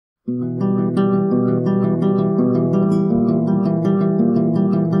Hello,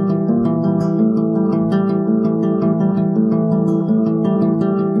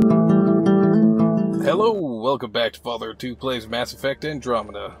 welcome back to FatherofTwo Plays Mass Effect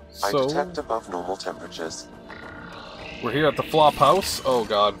Andromeda. I detect above normal temperatures. We're here at the flop house. Oh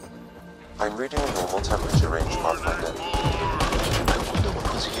god. I'm reading a normal temperature range, Pathfinder. I wonder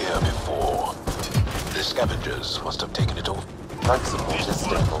what was here before. The scavengers must have taken it off. Life support is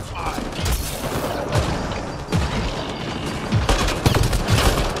stable.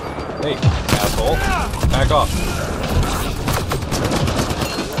 Hey, asshole. Back off.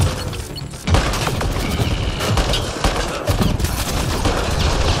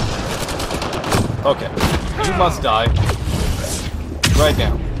 Okay, you must die. Right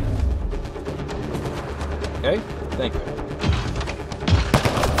now. Okay, thank you.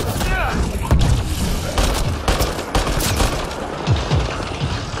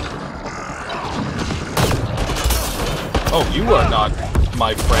 Oh, you are not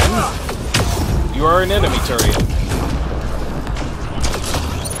my friend. You are an enemy, Turian.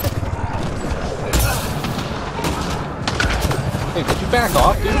 Hey, would you back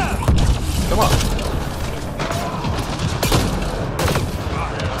off, dude? Come on.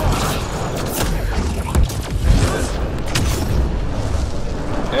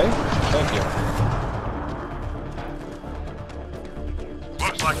 Okay, thank you.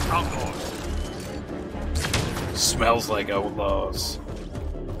 Looks like outlaws. Smells like outlaws.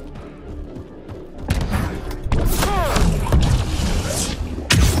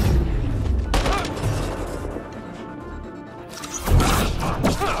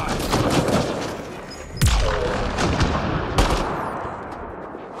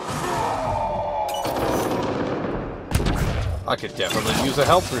 I could definitely use a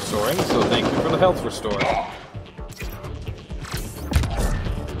health restoring, so thank you for the health restoring.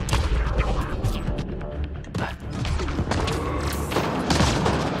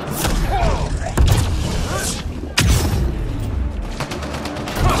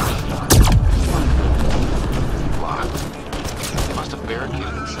 Must have barricaded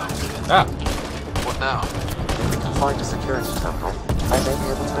themselves. Ah! What now? If we can find a security terminal, I may be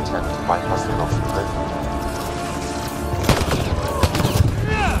able to attempt to bypass the lock open.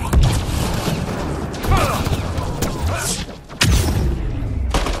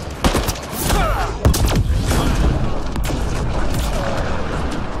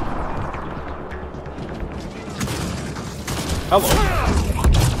 Hello.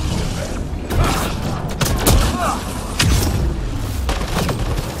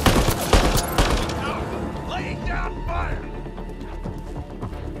 Laying down fire.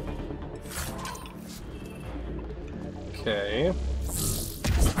 Okay.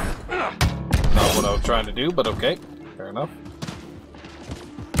 Not what I was trying to do, but okay. Fair enough.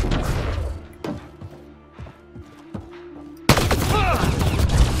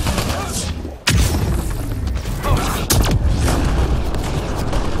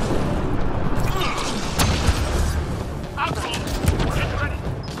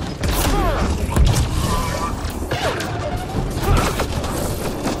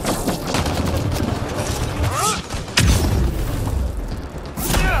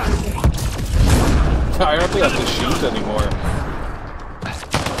 I hardly have to shoot anymore.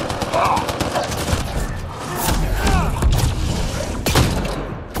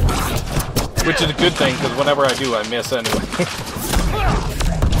 Which is a good thing, because whenever I do, I miss anyway.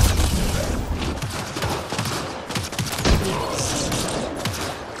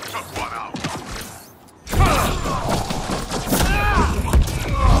 Took one out.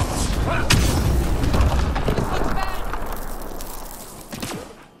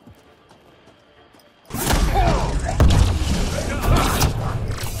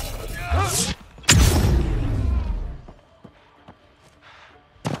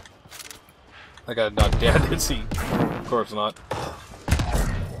 I got knocked dead, is he? Of course not.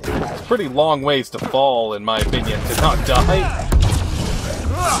 It's a pretty long ways to fall, in my opinion, to not die.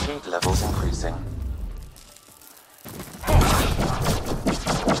 Speed levels increasing.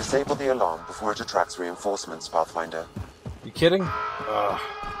 Disable the alarm before it attracts reinforcements, Pathfinder. You kidding?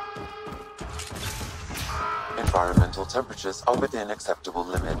 Environmental temperatures are within acceptable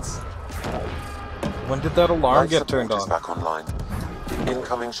limits. When did that alarm Life get turned support is on? back online.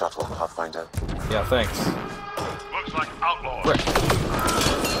 Incoming shuttle, Pathfinder. Yeah, thanks. Looks like outlaws. Frick.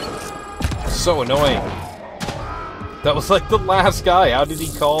 So annoying. That was like the last guy. How did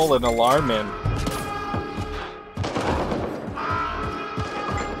he call an alarm in?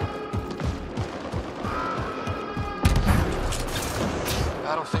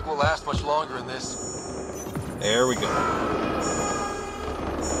 I don't think we'll last much longer in this. There we go.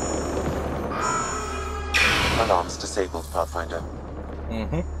 Alarms disabled, Pathfinder.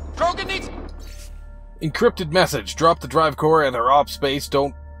 Mm-hmm. Krogan needs... Encrypted message. Drop the drive core at our op space.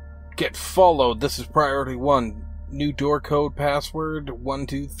 Don't get followed. This is priority 1. New door code password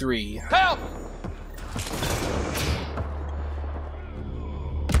 123. Help!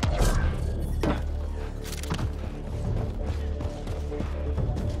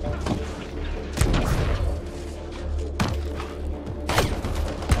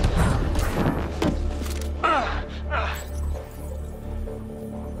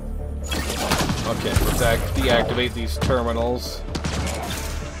 Okay, let's deactivate these terminals.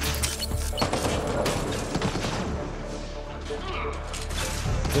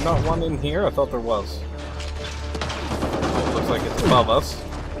 Is there not one in here? I thought there was. It looks like it's above us.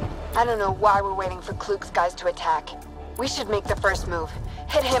 I don't know why we're waiting for Kluk's guys to attack. We should make the first move.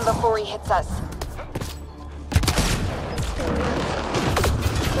 Hit him before he hits us.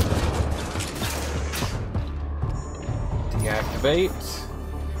 Deactivate.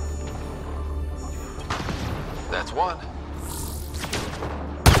 That's one.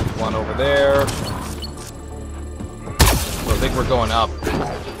 One over there. So I think we're going up.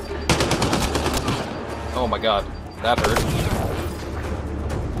 Oh my god, that hurt.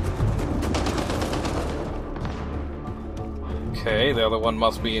 Okay, the other one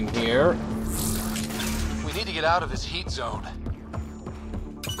must be in here. We need to get out of this heat zone.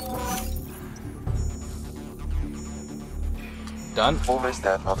 Done. Almost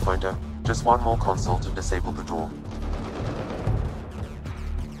there, Pathfinder. Just one more console to disable the door.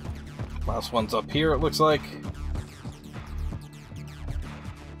 Last one's up here, it looks like.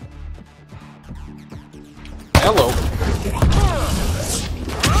 Hello.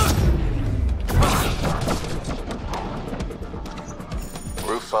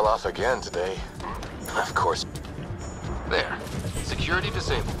 Roof fell off again today. Of course. There. Security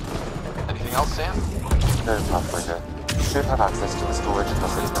disabled. Anything else, Sam? No, Pathfinder. You should have access to the storage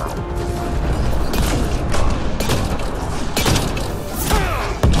closet now.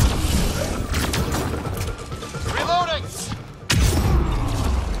 Reloading!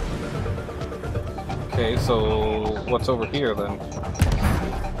 Okay, so what's over here then?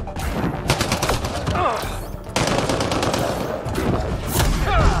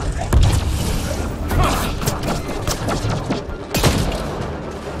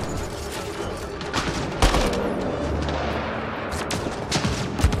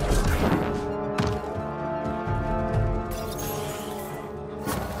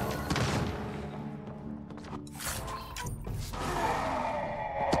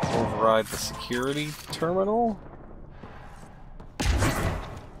 Override the security terminal?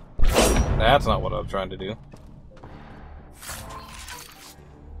 That's not what I was trying to do.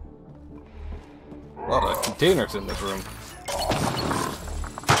 A lot of containers in this room. Is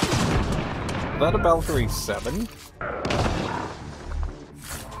that a Valkyrie 7?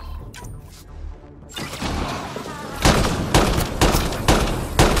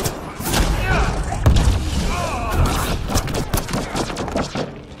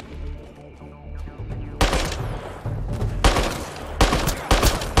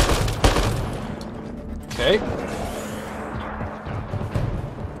 Okay.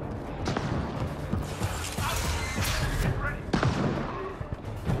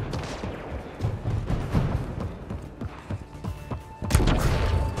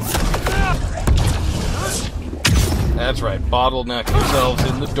 That's right, bottleneck yourselves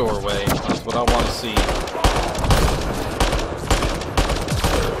in the doorway. That's what I want to see.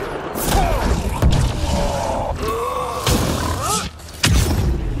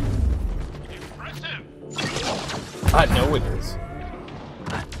 I know it is.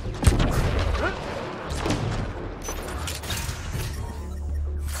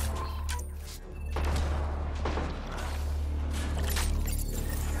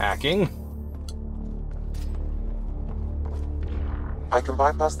 Hacking. I can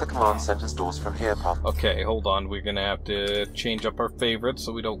bypass the command center's doors from here, Pathfinder. Okay, hold on. We're gonna have to change up our favorites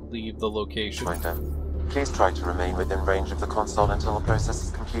so we don't leave the location. Please try to remain within range of the console until the process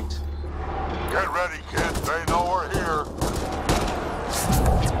is complete. Get ready, kids. They know we're here.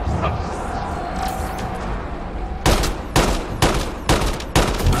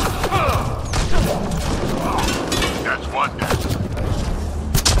 That's one down.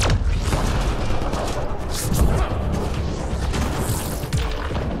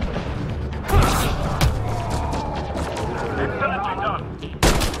 Intelligent done.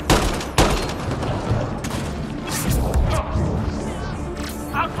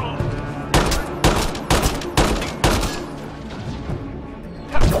 Outlaw.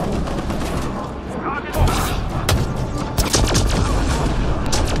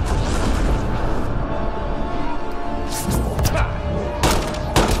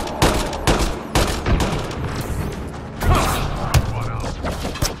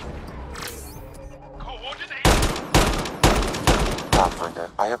 Pathfinder,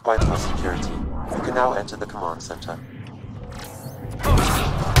 I have bypassed security. You can now enter the command center.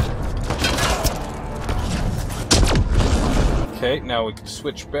 Okay, now we can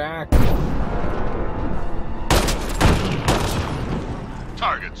switch back.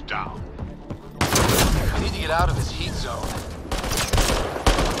 Target's down. We need to get out of this heat zone.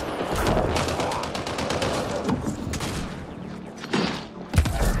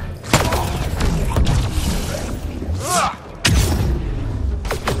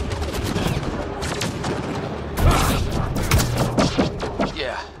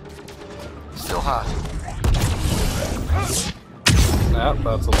 Yeah. Still hot. Ah,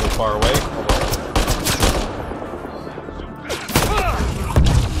 that's a little far away. Hold on.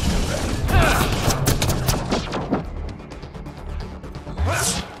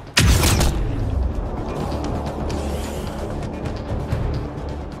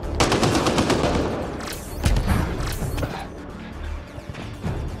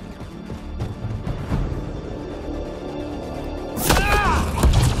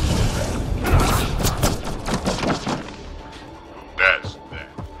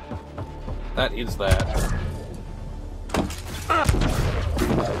 That is that.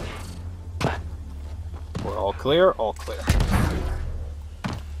 We're all clear, all clear.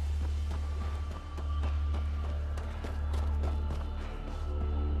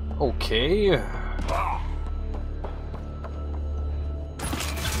 Okay. Now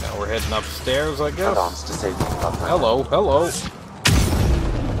we're heading upstairs, I guess. Alarms disabled. Hello, hello.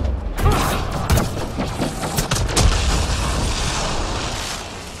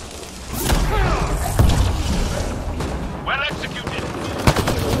 Well executed.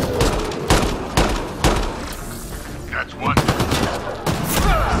 That's one.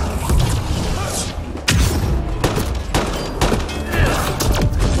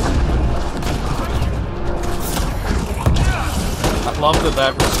 I love that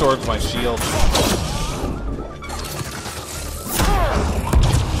that restores my shield.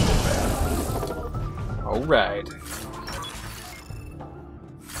 Alright.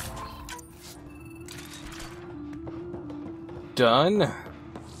 Done.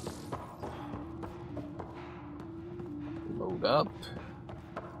 Load up.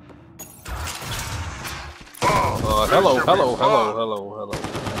 Hello, hello, hello, hello,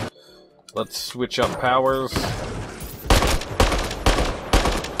 hello. Let's switch up powers.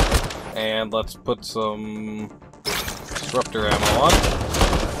 And let's put some disruptor ammo on.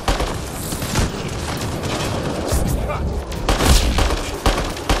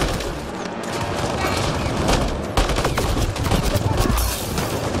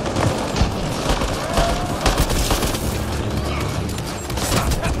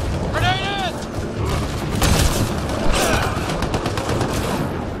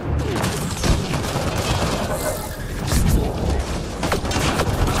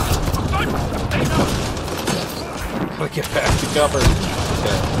 Get back to cover.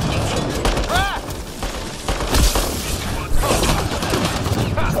 Okay.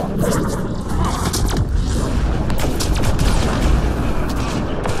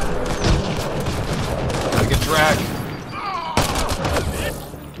 Gotta get dragged.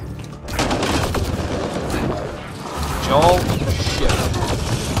 Joel, shit.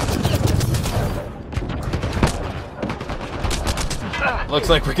 Looks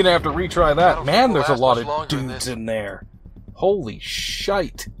like we're gonna have to retry that. Man, there's a lot of dudes in there. Holy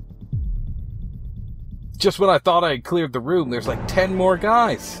shite. Just when I thought I had cleared the room, there's like 10 more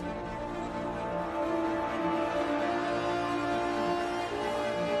guys.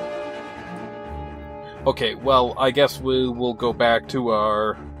 Okay, well, I guess we will go back to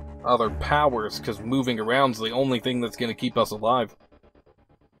our other powers, because moving around's the only thing that's going to keep us alive.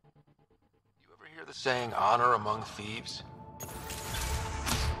 You ever hear the saying, honor among thieves?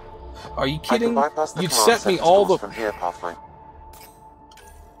 Are you kidding? You sent me all the... From here, Pathfinder.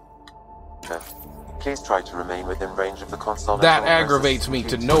 Please try to remain within range of the console. That aggravates me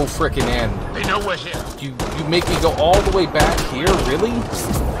to no frickin' end. They know we're here. You make me go all the way back here, really?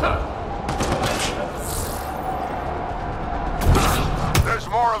 There's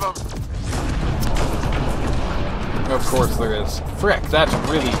more of them. Of course there is. Frick, that's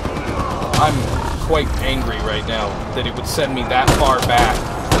really... I'm quite angry right now that it would send me that far back.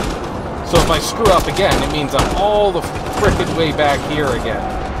 So if I screw up again, it means I'm all the frickin' way back here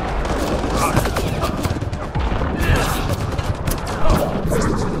again.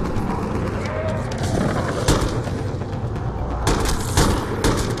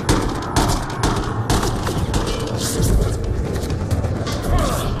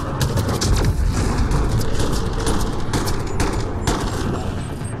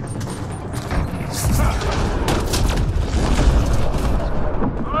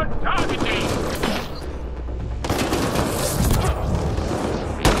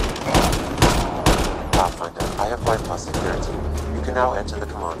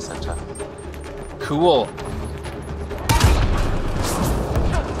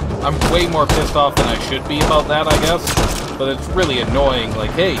 I'm way more pissed off than I should be about that, I guess. But it's really annoying.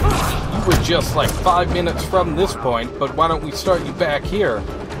 Like, hey, you were just like 5 minutes from this point, but why don't we start you back here?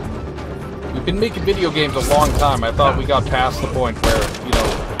 We've been making video games a long time. I thought we got past the point where, you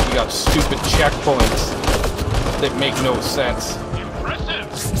know, you got stupid checkpoints that make no sense.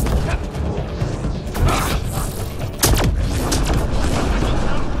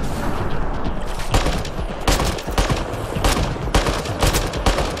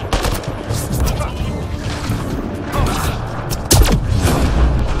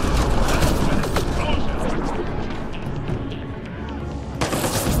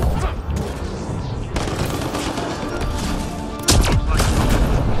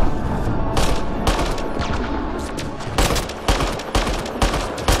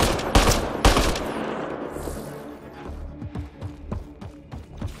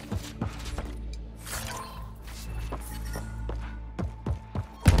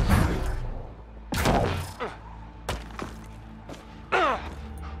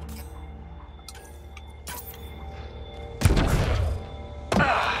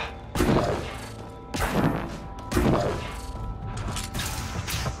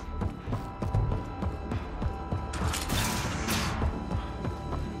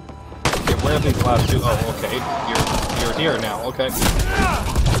 Where are these last two? Oh, okay. You're here now. Okay.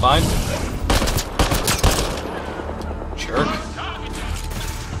 Fine. Jerk.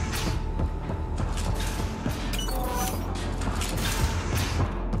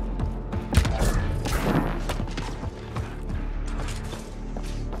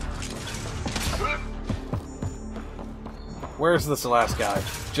 Where's this last guy?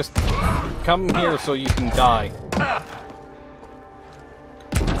 Just come here so you can die.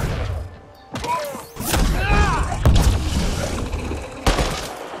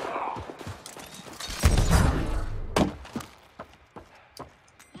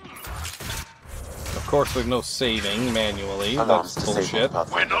 Of course, there's no saving manually. Alarms That's disabled,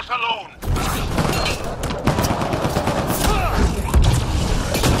 bullshit. We're not alone.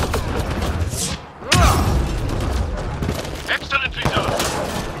 Excellently done.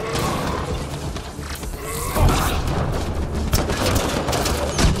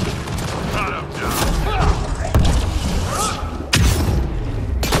 Shut up now.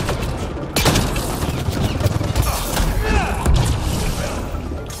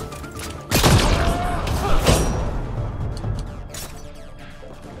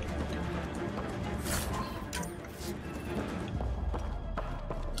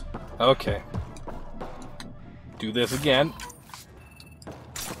 Okay. Do this again.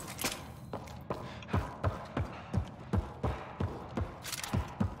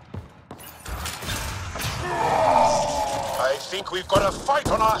 I think we've got a fight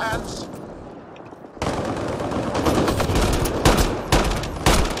on our hands.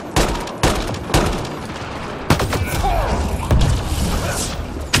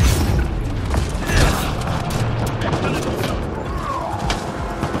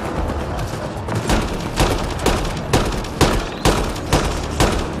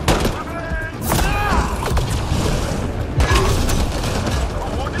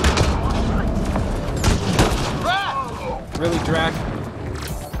 Really, Drac?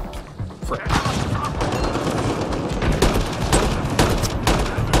 Frick.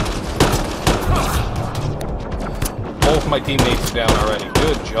 Both my teammates are down already.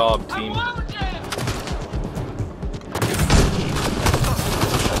 Good job, team.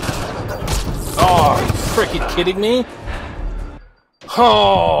 Oh, are you freaking kidding me?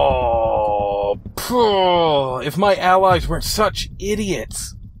 Oh, if my allies weren't such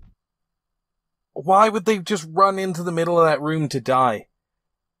idiots. Why would they just run into the middle of that room to die?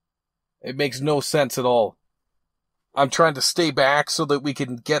 It makes no sense at all. I'm trying to stay back so that we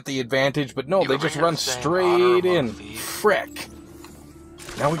can get the advantage, but no, they just run straight in. Frick.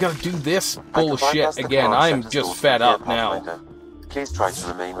 Now we gotta do this bullshit again. I'm just fed up now. Please try to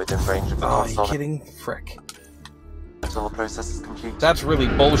remain within range of the Oh, are you console kidding? Frick. until the process is complete. That's really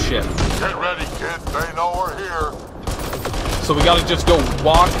bullshit. Get ready, kid. They know we're here. So we gotta just go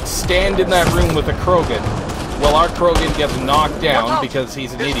stand in that room with a Krogan. Well, our Krogan gets knocked down because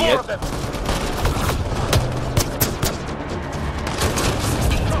he's an idiot.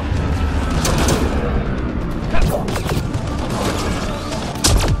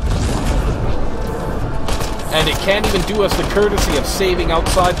 And it can't even do us the courtesy of saving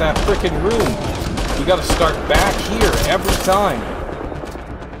outside that frickin' room. We gotta start back here every time.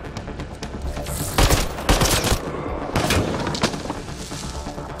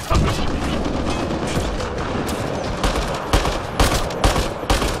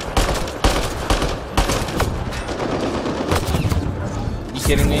 You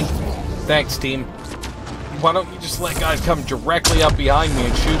kidding me? Thanks, team. Why don't you just let guys come directly up behind me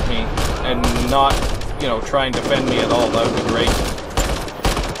and shoot me, and not, you know, try and defend me at all? That would be great.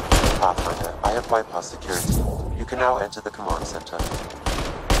 Pathfinder, I have bypassed security. You can now enter the command center.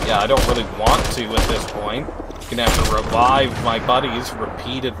 Yeah, I don't really want to at this point. I'm gonna have to revive my buddies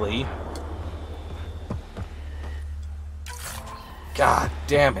repeatedly. God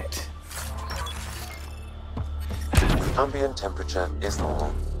damn it. Ambient temperature is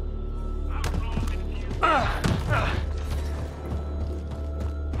normal.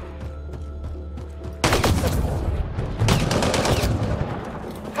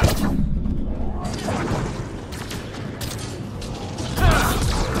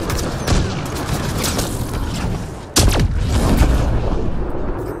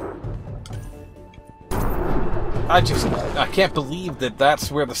 I can't believe that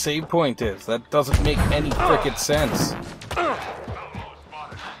that's where the save point is. That doesn't make any frickin' sense.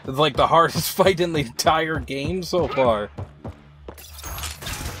 It's like the hardest fight in the entire game so far.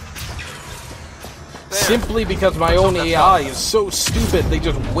 Simply because my own AI is so stupid, they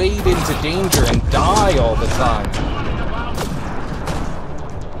just wade into danger and die all the time.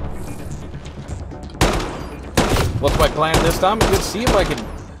 What's my plan this time? I'm gonna see if I can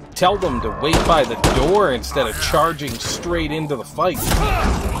tell them to wait by the door instead of charging straight into the fight.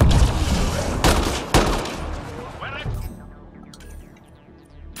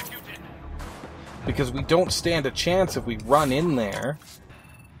 Because we don't stand a chance if we run in there.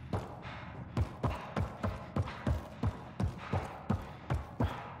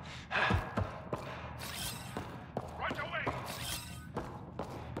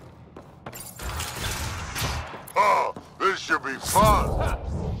 Oh, this should be fun.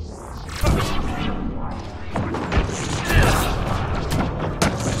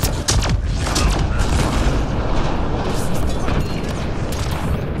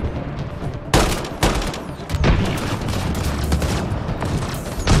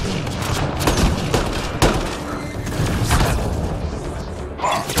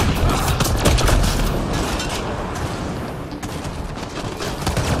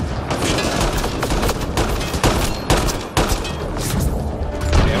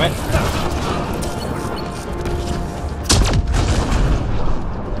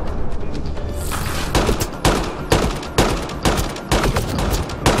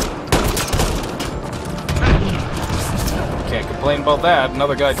 About that,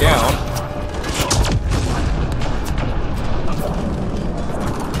 another guy down.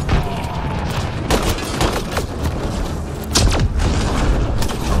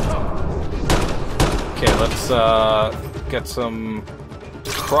 Okay, let's get some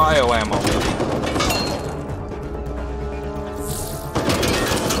cryo ammo maybe.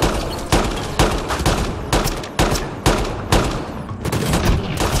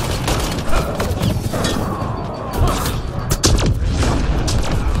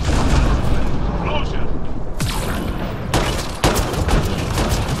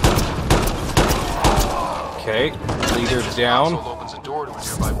 Leader's down. Opens a door to a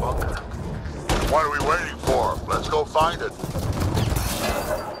nearby bunker. What are we waiting for? Let's go find it.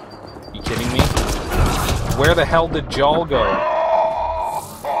 You kidding me? Where the hell did Jal go?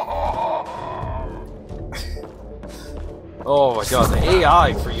 Oh my god, the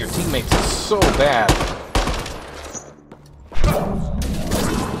AI for your teammates is so bad.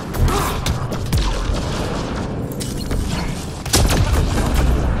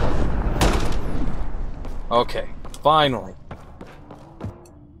 Okay, finally.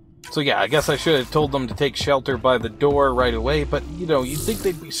 So yeah, I guess I should have told them to take shelter by the door right away, but, you know, you'd think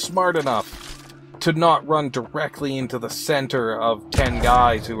they'd be smart enough to not run directly into the center of 10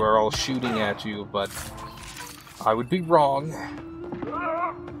 guys who are all shooting at you, but I would be wrong.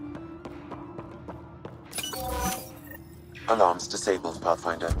 Alarms disabled,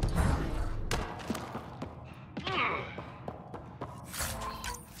 Pathfinder.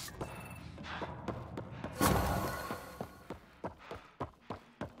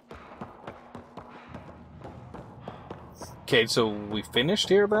 Okay, so we finished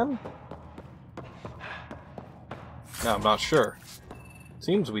here then? No, I'm not sure.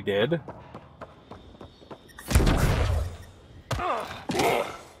 Seems we did. I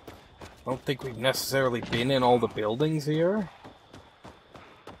don't think we've necessarily been in all the buildings here.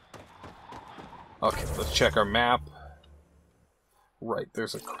 Okay, let's check our map. Right,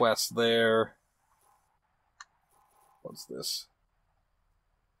 there's a quest there. What's this?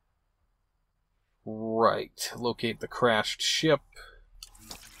 Right, locate the crashed ship.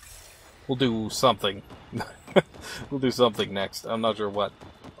 We'll do something. We'll do something next. I'm not sure what.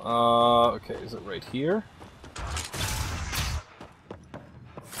 Okay, is it right here?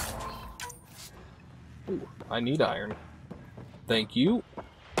 Ooh, I need iron. Thank you.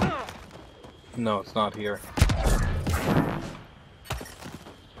 No, it's not here.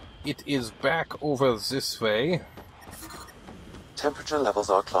 It is back over this way. Temperature levels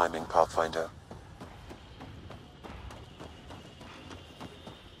are climbing, Pathfinder.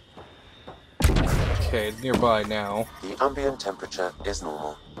 Okay, it's nearby now. The ambient temperature is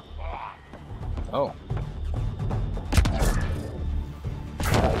normal. Oh.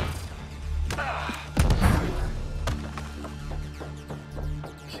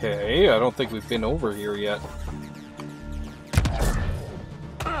 Okay, I don't think we've been over here yet.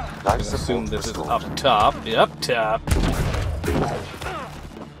 I assume this is up top. Up top.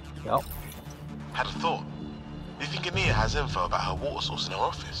 Yep. Had a thought. You think Amir has info about her water source in her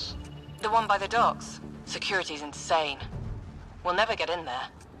office? The one by the docks. Security's insane. We'll never get in there.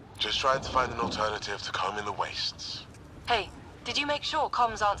 Just trying to find an alternative to combing the wastes. Hey, did you make sure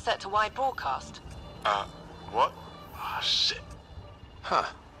comms aren't set to wide broadcast? What? Ah, shit. Huh.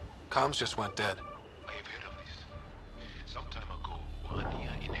 Comms just went dead. I have heard of this. Some time ago, Amir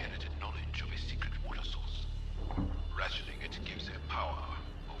inherited knowledge of a secret water source. Rationing it gives her power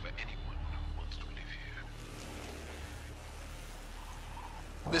over anyone who wants to live here.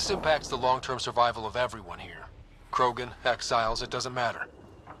 This impacts the long-term survival of everyone here. Krogan, exiles, it doesn't matter.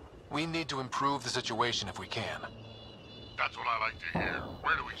 We need to improve the situation if we can. That's what I like to hear.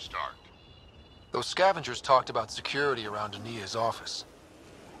 Where do we start? Those scavengers talked about security around Ania's office.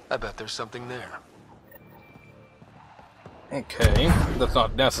 I bet there's something there. Okay, that's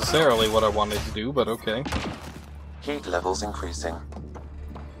not necessarily what I wanted to do, but okay. Heat levels increasing.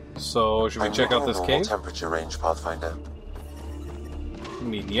 So, should we check out this cave? Temperature range, Pathfinder. I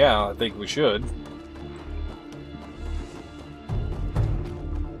mean, yeah, I think we should.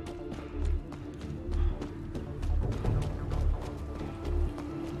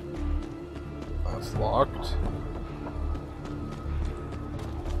 That's locked.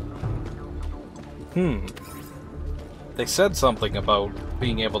 They said something about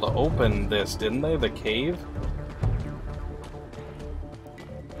being able to open this, didn't they? The cave?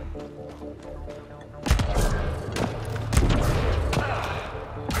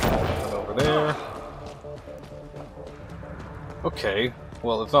 One over there. Okay,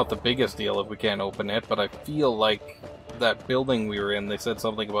 well, it's not the biggest deal if we can't open it, but I feel like that building we were in, they said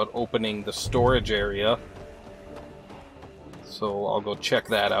something about opening the storage area. So I'll go check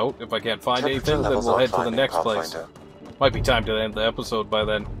that out. If I can't find anything, then we'll head to the next place. Might be time to end the episode by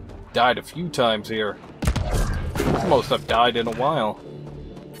then. Died a few times here. Most I've died in a while.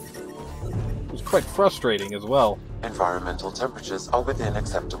 It was quite frustrating as well. Environmental temperatures are within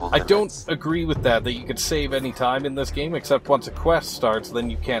acceptable I limits. don't agree with that you could save any time in this game, except once a quest starts, then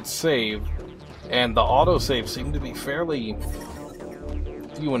you can't save. And the autosaves seem to be fairly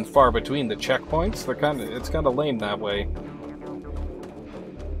few and far between. The checkpoints, it's kind of lame that way.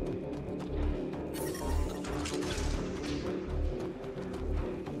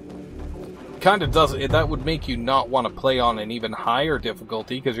 Kind of does it. That would make you not want to play on an even higher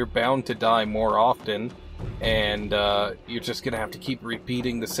difficulty because you're bound to die more often, and you're just gonna have to keep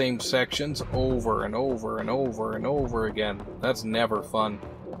repeating the same sections over and over and over and over again. That's never fun.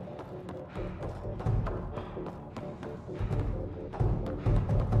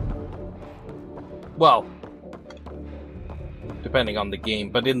 Well, depending on the game,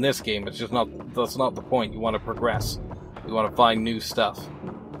 but in this game, it's just not. That's not the point. You want to progress. You want to find new stuff.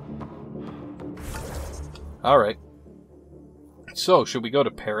 Alright. So, should we go to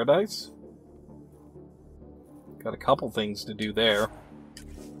Paradise? Got a couple things to do there.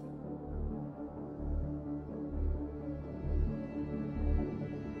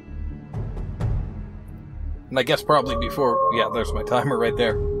 And I guess probably before... Yeah, there's my timer right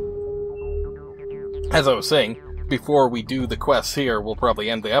there. As I was saying, before we do the quests here, we'll probably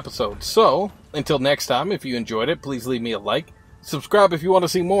end the episode. So, until next time, if you enjoyed it, please leave me a like. Subscribe if you want to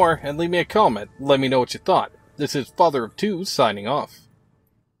see more, and leave me a comment. Let me know what you thought. This is FatherofTwo signing off.